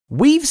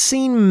We've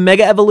seen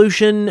Mega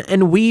Evolution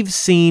and we've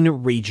seen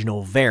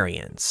regional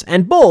variants,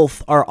 and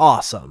both are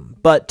awesome,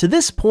 but to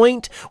this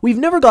point, we've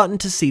never gotten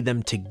to see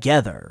them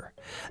together.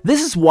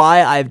 This is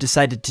why I've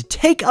decided to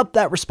take up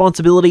that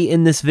responsibility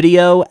in this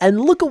video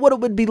and look at what it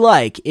would be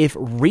like if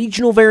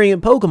regional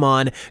variant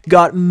Pokemon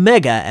got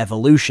Mega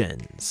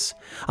Evolutions.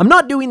 I'm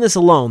not doing this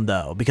alone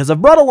though, because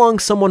I've brought along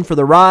someone for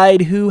the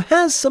ride who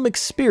has some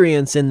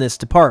experience in this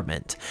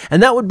department,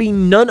 and that would be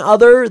none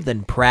other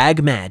than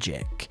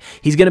PragMagik.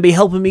 He's going to be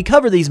helping me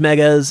cover these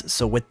Megas,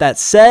 so with that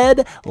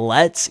said,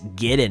 let's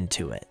get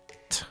into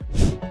it.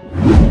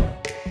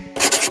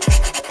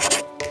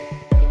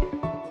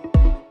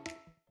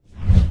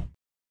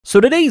 So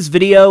today's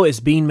video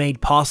is being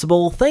made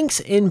possible thanks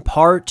in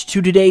part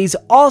to today's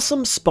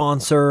awesome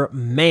sponsor,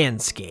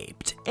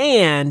 Manscaped,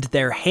 and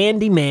their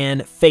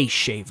Handyman Face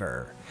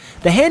Shaver.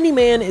 The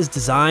Handyman is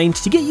designed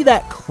to get you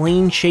that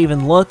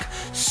clean-shaven look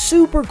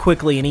super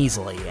quickly and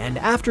easily, and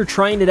after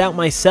trying it out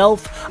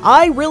myself,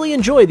 I really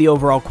enjoy the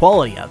overall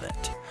quality of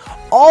it.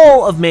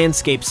 All of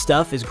Manscaped's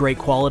stuff is great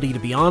quality to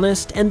be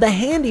honest, and the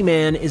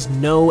Handyman is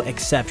no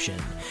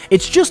exception.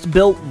 It's just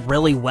built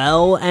really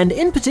well, and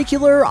in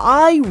particular,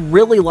 I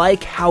really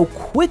like how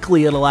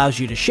quickly it allows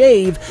you to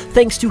shave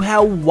thanks to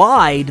how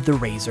wide the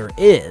razor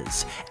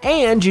is.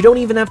 And you don't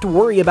even have to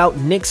worry about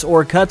nicks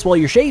or cuts while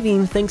you're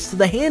shaving thanks to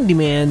the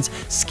Handyman's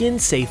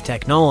skin-safe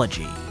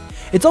technology.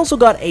 It's also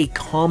got a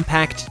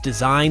compact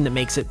design that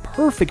makes it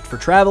perfect for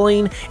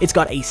traveling, it's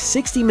got a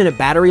 60-minute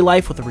battery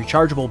life with a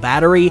rechargeable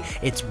battery,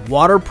 it's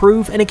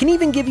waterproof, and it can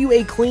even give you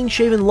a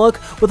clean-shaven look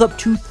with up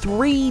to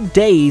 3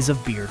 days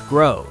of beard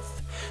growth.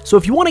 So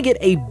if you want to get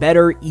a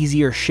better,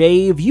 easier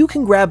shave, you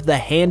can grab the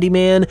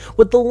Handyman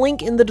with the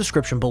link in the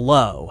description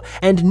below.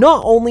 And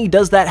not only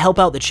does that help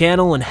out the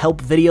channel and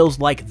help videos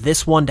like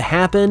this one to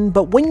happen,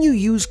 but when you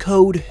use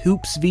code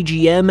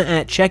HoopsVGM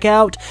at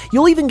checkout,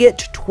 you'll even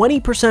get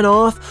 20%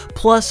 off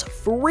plus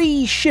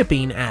free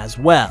shipping as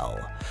well.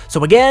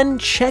 So again,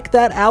 check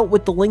that out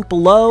with the link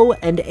below,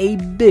 and a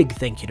big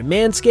thank you to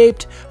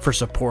Manscaped for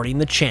supporting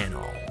the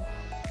channel.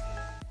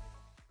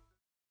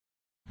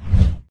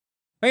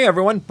 Hey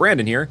everyone,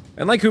 Brandon here,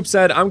 and like Hoop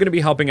said, I'm going to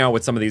be helping out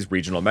with some of these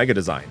regional mega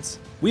designs.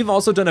 We've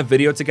also done a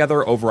video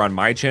together over on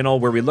my channel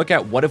where we look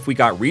at what if we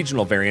got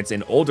regional variants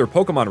in older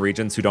Pokemon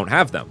regions who don't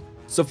have them.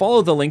 So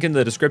follow the link in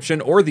the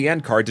description or the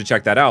end card to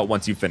check that out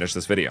once you finish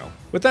this video.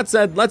 With that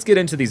said, let's get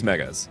into these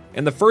megas.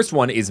 And the first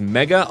one is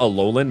Mega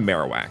Alolan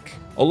Marowak.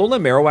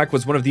 Alolan Marowak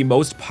was one of the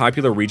most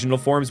popular regional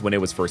forms when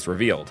it was first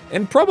revealed,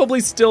 and probably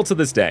still to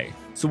this day.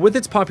 So with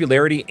its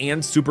popularity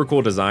and super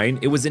cool design,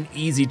 it was an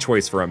easy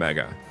choice for a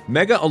Mega.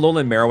 Mega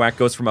Alolan Marowak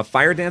goes from a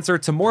fire dancer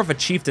to more of a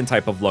chieftain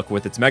type of look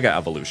with its Mega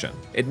evolution.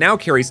 It now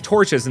carries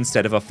torches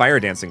instead of a fire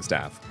dancing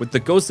staff, with the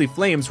ghostly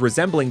flames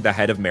resembling the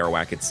head of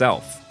Marowak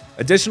itself.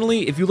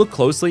 Additionally, if you look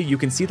closely, you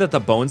can see that the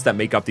bones that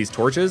make up these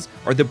torches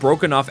are the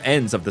broken off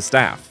ends of the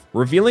staff,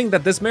 revealing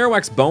that this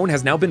Marowak's bone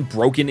has now been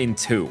broken in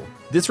two.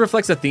 This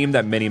reflects a theme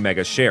that many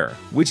Megas share,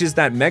 which is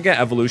that Mega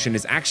Evolution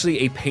is actually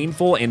a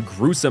painful and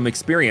gruesome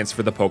experience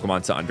for the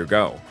Pokemon to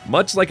undergo,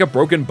 much like a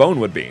broken bone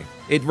would be.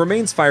 It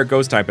remains Fire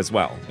Ghost type as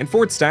well, and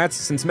for its stats,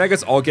 since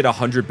Megas all get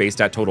 100 base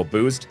stat total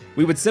boost,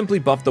 we would simply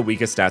buff the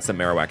weakest stats that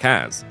Marowak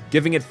has,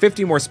 giving it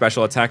 50 more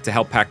special attack to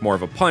help pack more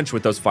of a punch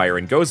with those Fire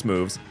and Ghost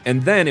moves,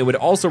 and then it would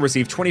also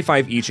receive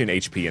 25 each in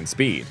HP and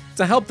speed,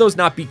 to help those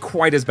not be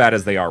quite as bad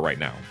as they are right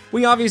now.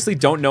 We obviously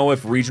don't know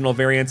if regional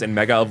variants and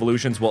Mega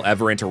Evolutions will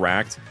ever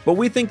interact, but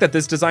we think that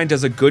this design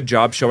does a good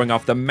job showing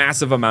off the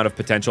massive amount of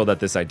potential that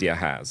this idea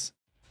has.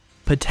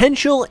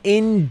 Potential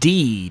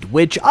indeed,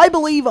 which I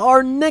believe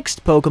our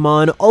next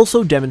Pokemon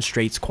also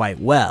demonstrates quite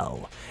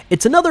well.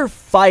 It's another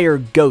fire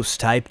ghost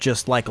type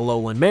just like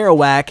Alolan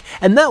Marowak,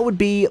 and that would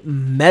be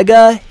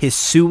Mega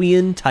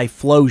Hisuian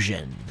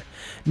Typhlosion.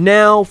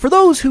 Now, for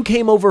those who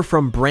came over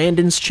from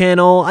Brandon's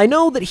channel, I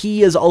know that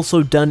he has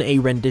also done a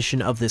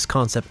rendition of this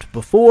concept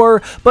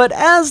before, but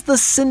as the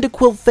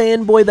Cyndaquil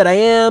fanboy that I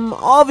am,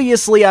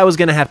 obviously I was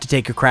going to have to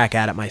take a crack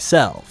at it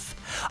myself.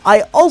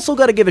 I also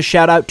got to give a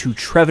shout out to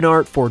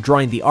Trevenart for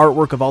drawing the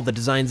artwork of all the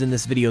designs in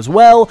this video as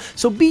well,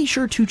 so be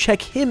sure to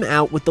check him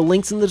out with the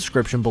links in the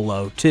description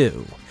below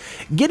too.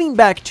 Getting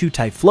back to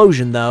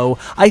Typhlosion though,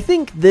 I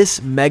think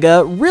this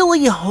Mega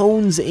really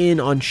hones in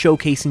on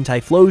showcasing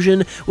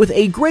Typhlosion with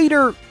a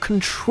greater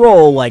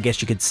control, I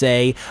guess you could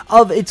say,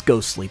 of its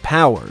ghostly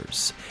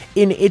powers.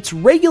 In its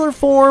regular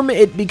form,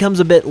 it becomes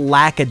a bit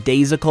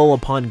lackadaisical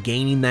upon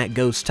gaining that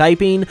ghost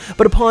typing,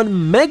 but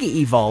upon Mega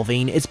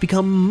evolving, it's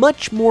become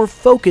much more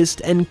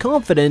focused and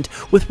confident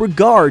with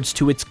regards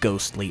to its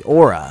ghostly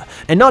aura,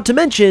 and not to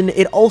mention,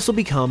 it also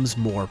becomes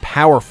more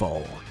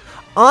powerful.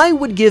 I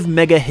would give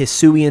Mega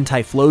Hisuian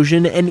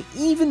Typhlosion an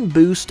even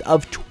boost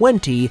of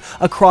 20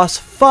 across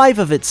 5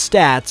 of its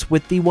stats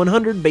with the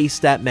 100 base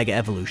stat Mega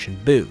Evolution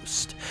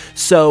boost.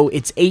 So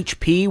its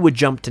HP would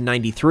jump to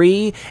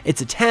 93, its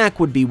attack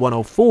would be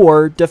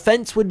 104,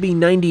 defense would be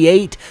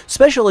 98,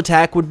 special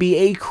attack would be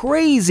a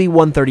crazy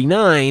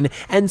 139,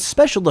 and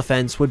special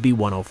defense would be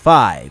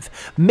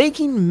 105,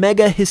 making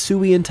Mega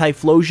Hisuian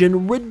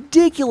Typhlosion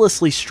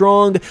ridiculously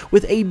strong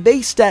with a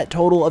base stat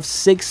total of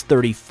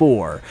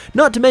 634,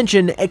 not to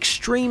mention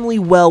extremely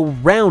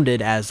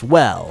well-rounded as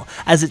well,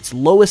 as its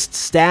lowest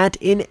stat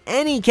in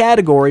any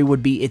category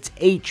would be its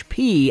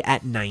HP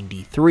at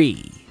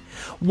 93.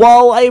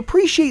 While I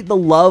appreciate the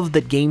love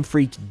that Game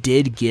Freak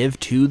did give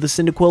to the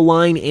Cyndaquil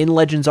line in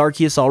Legends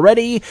Arceus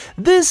already,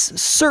 this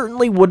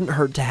certainly wouldn't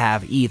hurt to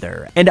have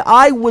either. And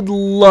I would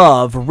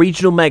love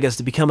Regional Megas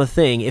to become a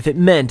thing if it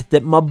meant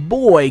that my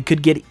boy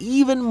could get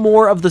even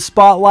more of the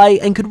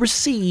spotlight and could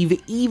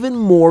receive even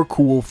more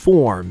cool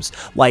forms,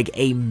 like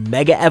a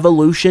Mega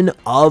Evolution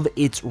of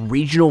its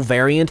regional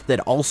variant that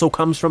also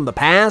comes from the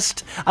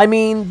past. I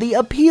mean, the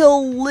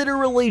appeal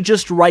literally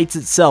just writes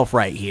itself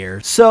right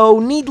here, so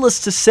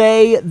needless to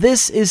say,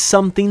 this is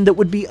something that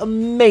would be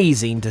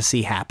amazing to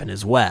see happen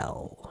as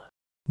well.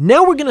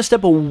 Now we're going to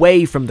step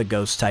away from the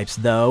ghost types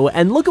though,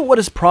 and look at what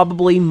is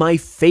probably my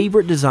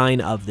favorite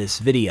design of this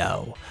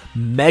video,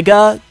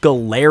 Mega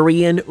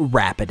Galarian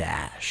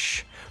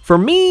Rapidash. For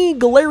me,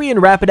 Galarian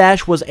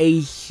Rapidash was a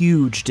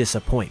huge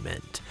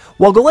disappointment.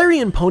 While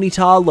Galarian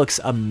Ponyta looks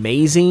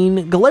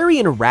amazing,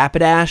 Galarian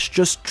Rapidash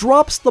just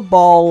drops the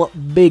ball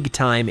big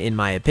time in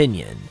my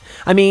opinion.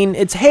 I mean,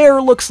 its hair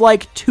looks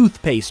like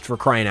toothpaste for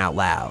crying out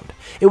loud.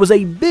 It was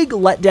a big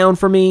letdown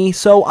for me,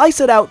 so I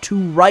set out to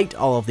right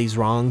all of these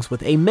wrongs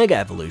with a Mega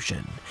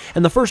Evolution.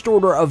 And the first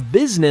order of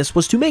business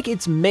was to make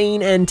its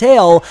mane and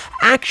tail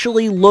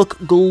actually look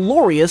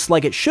glorious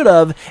like it should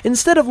have,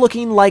 instead of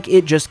looking like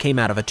it just came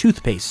out of a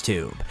toothpaste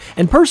tube.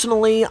 And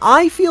personally,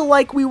 I feel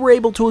like we were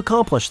able to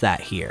accomplish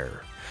that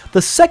here.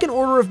 The second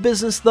order of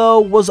business, though,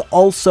 was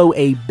also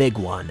a big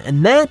one,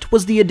 and that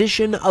was the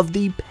addition of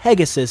the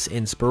Pegasus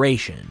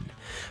inspiration.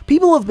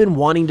 People have been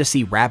wanting to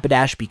see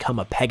Rapidash become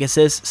a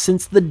Pegasus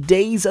since the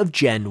days of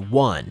Gen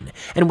 1,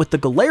 and with the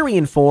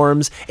Galarian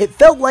forms, it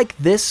felt like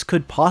this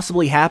could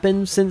possibly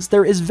happen since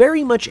there is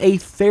very much a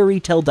fairy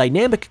tale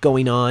dynamic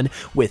going on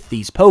with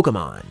these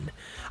Pokémon.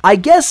 I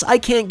guess I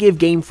can't give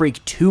Game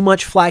Freak too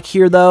much flack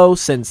here though,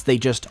 since they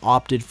just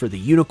opted for the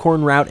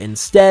unicorn route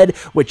instead,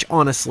 which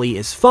honestly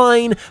is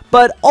fine,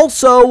 but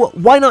also,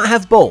 why not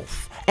have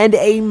both? And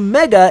a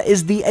Mega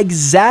is the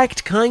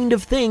exact kind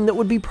of thing that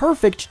would be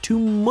perfect to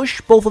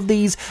mush both of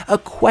these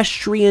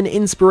equestrian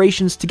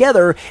inspirations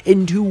together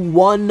into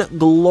one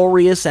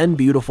glorious and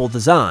beautiful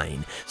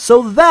design.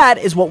 So that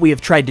is what we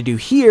have tried to do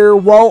here,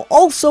 while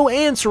also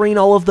answering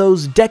all of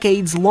those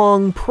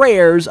decades-long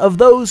prayers of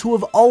those who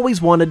have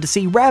always wanted to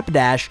see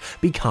Rapidash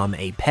become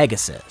a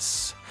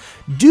Pegasus.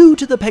 Due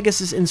to the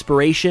Pegasus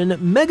inspiration,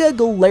 Mega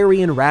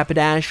Galarian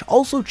Rapidash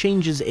also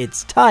changes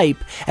its type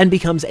and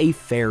becomes a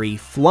fairy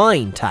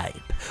flying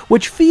type,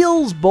 which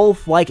feels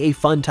both like a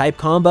fun type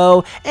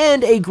combo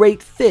and a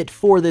great fit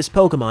for this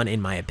Pokemon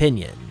in my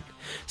opinion.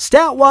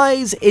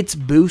 Stat-wise, its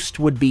boost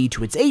would be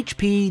to its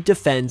HP,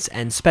 defense,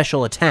 and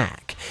special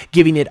attack,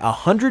 giving it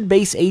 100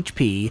 base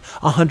HP,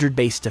 100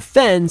 base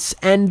defense,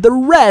 and the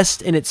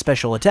rest in its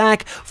special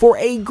attack for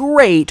a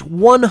great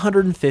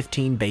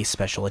 115 base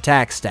special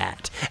attack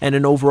stat, and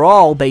an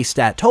overall base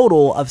stat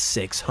total of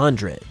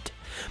 600.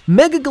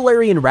 Mega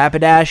Galarian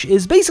Rapidash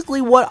is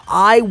basically what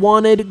I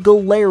wanted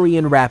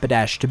Galarian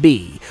Rapidash to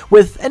be,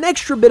 with an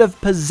extra bit of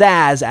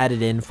pizzazz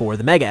added in for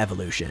the Mega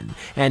Evolution,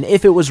 and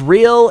if it was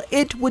real,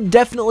 it would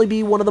definitely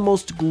be one of the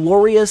most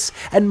glorious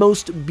and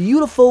most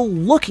beautiful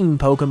looking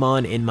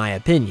Pokemon in my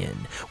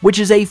opinion, which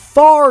is a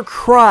far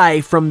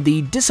cry from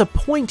the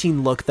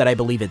disappointing look that I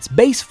believe its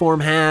base form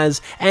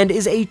has, and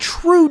is a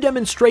true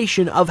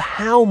demonstration of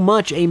how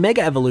much a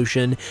Mega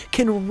Evolution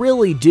can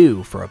really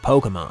do for a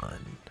Pokemon.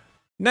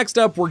 Next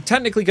up, we're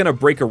technically going to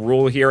break a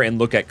rule here and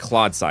look at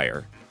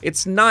Clodsire.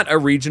 It's not a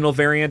regional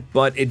variant,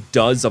 but it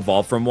does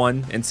evolve from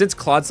one, and since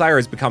Clodsire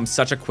has become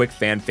such a quick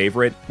fan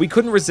favorite, we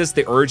couldn't resist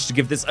the urge to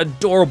give this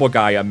adorable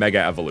guy a Mega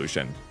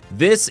Evolution.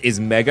 This is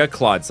Mega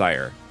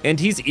Clodsire, and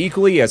he's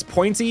equally as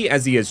pointy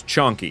as he is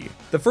chonky.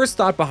 The first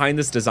thought behind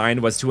this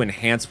design was to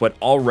enhance what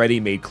already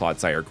made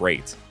Clodsire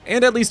great,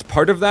 and at least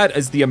part of that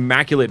is the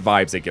immaculate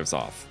vibes it gives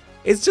off.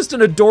 It's just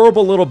an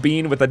adorable little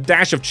bean with a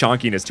dash of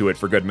chonkiness to it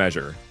for good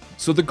measure.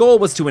 So the goal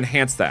was to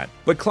enhance that,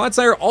 but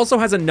Clodsire also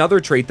has another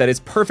trait that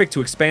is perfect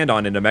to expand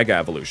on in a Mega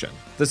Evolution.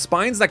 The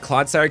spines that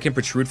Clodsire can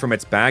protrude from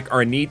its back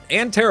are a neat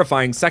and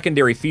terrifying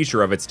secondary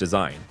feature of its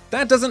design.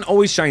 That doesn't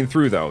always shine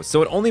through though,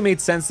 so it only made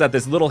sense that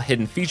this little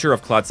hidden feature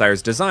of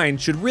Clodsire's design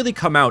should really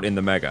come out in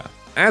the Mega.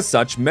 As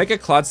such, Mega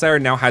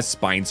Clodsire now has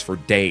spines for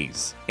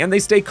days, and they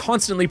stay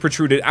constantly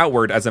protruded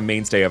outward as a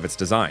mainstay of its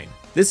design.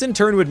 This in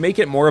turn would make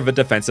it more of a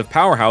defensive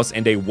powerhouse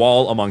and a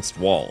wall amongst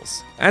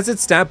walls. As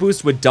its stat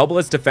boost would double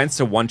its defense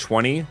to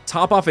 120,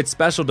 top off its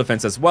special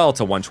defense as well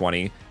to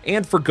 120,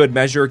 and for good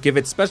measure, give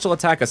its special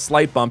attack a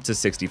slight bump to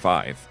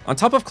 65. On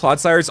top of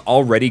Clodsire's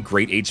already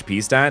great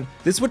HP stat,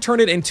 this would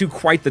turn it into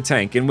quite the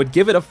tank and would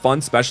give it a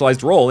fun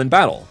specialized role in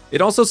battle. It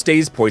also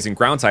stays Poison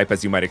Ground type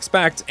as you might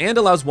expect, and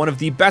allows one of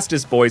the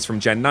bestest boys from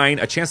Gen 9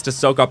 a chance to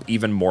soak up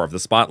even more of the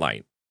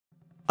spotlight.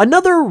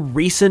 Another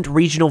recent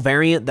regional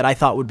variant that I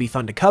thought would be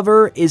fun to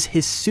cover is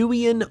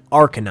Hisuian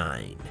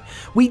Arcanine.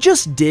 We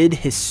just did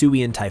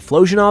Hisuian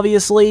Typhlosion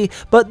obviously,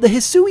 but the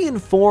Hisuian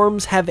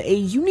forms have a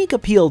unique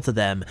appeal to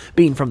them,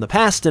 being from the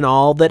past and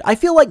all, that I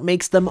feel like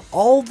makes them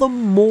all the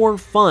more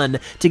fun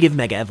to give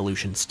Mega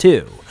Evolutions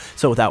to.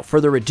 So without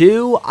further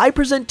ado, I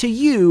present to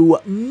you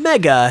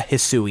Mega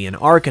Hisuian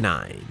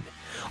Arcanine.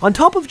 On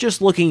top of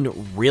just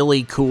looking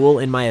really cool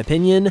in my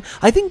opinion,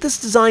 I think this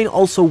design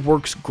also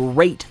works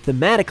great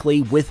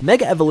thematically with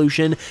Mega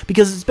Evolution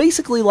because it's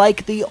basically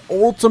like the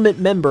ultimate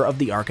member of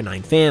the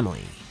Arcanine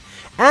family.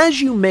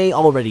 As you may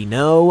already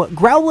know,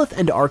 Growlithe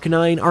and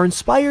Arcanine are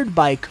inspired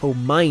by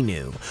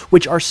Komainu,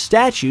 which are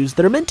statues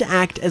that are meant to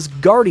act as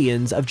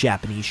guardians of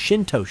Japanese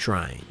Shinto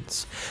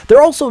shrines.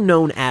 They're also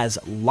known as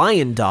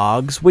lion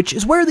dogs, which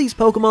is where these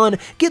Pokemon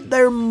get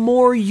their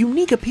more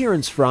unique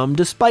appearance from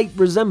despite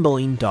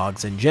resembling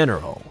dogs in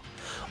general.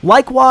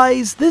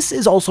 Likewise, this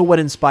is also what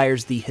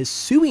inspires the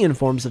Hisuian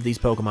forms of these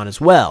Pokemon as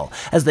well,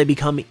 as they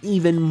become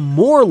even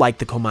more like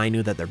the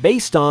Komainu that they're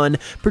based on,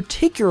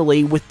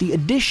 particularly with the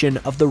addition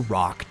of the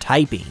rock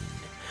typing.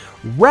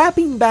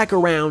 Wrapping back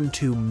around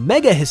to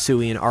Mega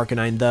Hisuian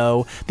Arcanine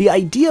though, the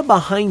idea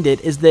behind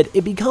it is that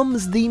it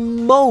becomes the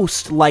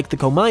most like the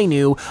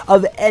Komainu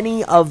of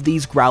any of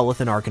these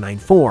Growlithe and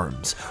Arcanine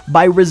forms,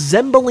 by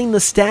resembling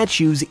the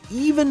statues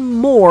even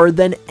more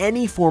than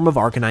any form of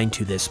Arcanine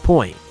to this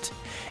point.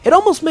 It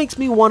almost makes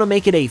me want to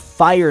make it a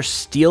Fire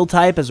Steel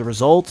type as a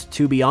result,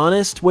 to be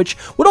honest, which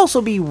would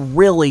also be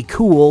really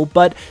cool,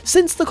 but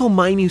since the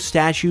Komainu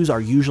statues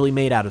are usually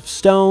made out of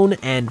stone,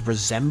 and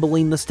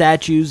resembling the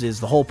statues is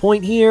the whole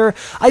point here,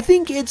 I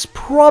think it's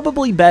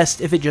probably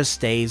best if it just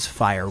stays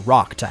Fire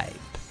Rock type.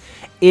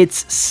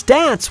 Its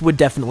stats would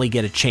definitely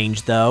get a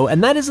change though,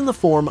 and that is in the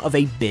form of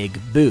a big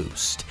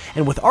boost.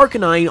 And with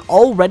Arcanine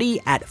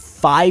already at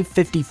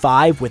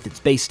 555 with its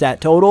base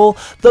stat total,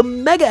 the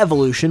Mega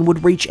Evolution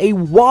would reach a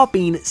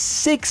whopping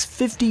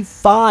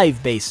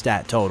 655 base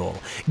stat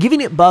total,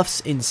 giving it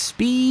buffs in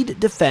speed,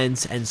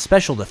 defense, and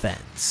special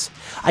defense.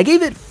 I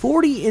gave it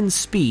 40 in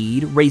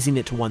speed, raising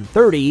it to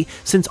 130,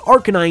 since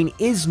Arcanine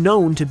is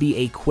known to be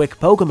a quick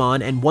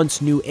Pokemon and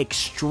once knew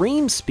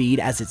extreme speed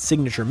as its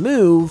signature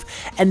move,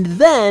 and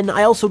then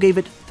I also gave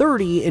it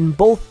 30 in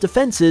both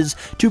defenses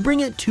to bring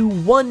it to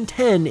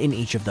 110 in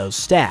each of those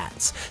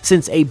stats,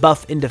 since a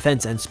buff in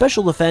defense and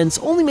special defense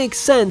only makes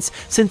sense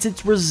since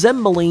it's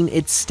resembling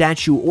its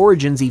statue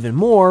origins even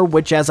more,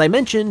 which as I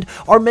mentioned,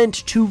 are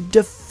meant to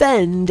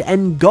defend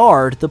and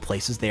guard the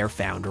places they are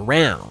found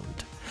around.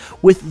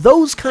 With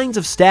those kinds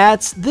of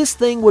stats, this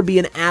thing would be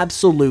an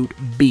absolute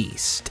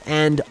beast.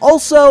 And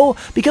also,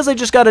 because I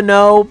just gotta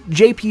know,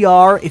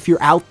 JPR, if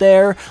you're out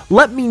there,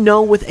 let me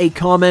know with a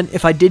comment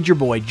if I did your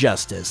boy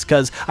justice,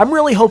 because I'm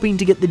really hoping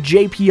to get the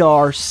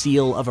JPR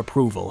seal of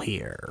approval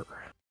here.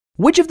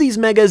 Which of these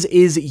megas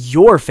is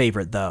your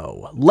favorite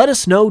though? Let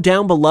us know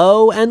down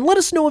below, and let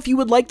us know if you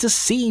would like to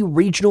see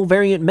regional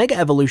variant mega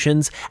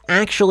evolutions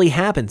actually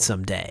happen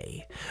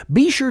someday.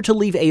 Be sure to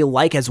leave a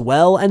like as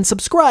well, and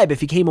subscribe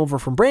if you came over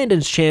from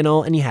Brandon's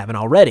channel and you haven't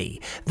already.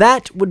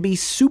 That would be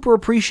super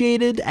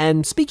appreciated,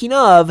 and speaking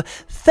of,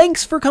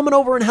 thanks for coming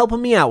over and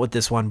helping me out with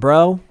this one,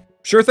 bro.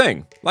 Sure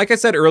thing. Like I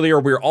said earlier,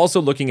 we're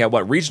also looking at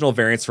what regional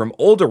variants from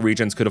older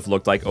regions could have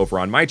looked like over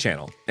on my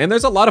channel. And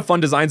there's a lot of fun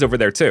designs over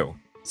there too.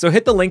 So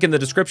hit the link in the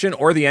description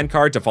or the end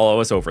card to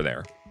follow us over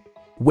there.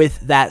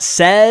 With that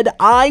said,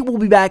 I will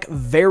be back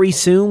very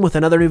soon with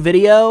another new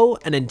video,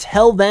 and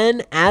until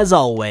then, as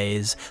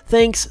always,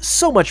 thanks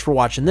so much for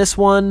watching this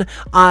one,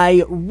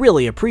 I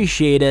really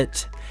appreciate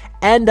it,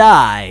 and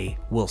I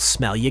will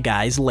smell you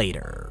guys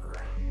later.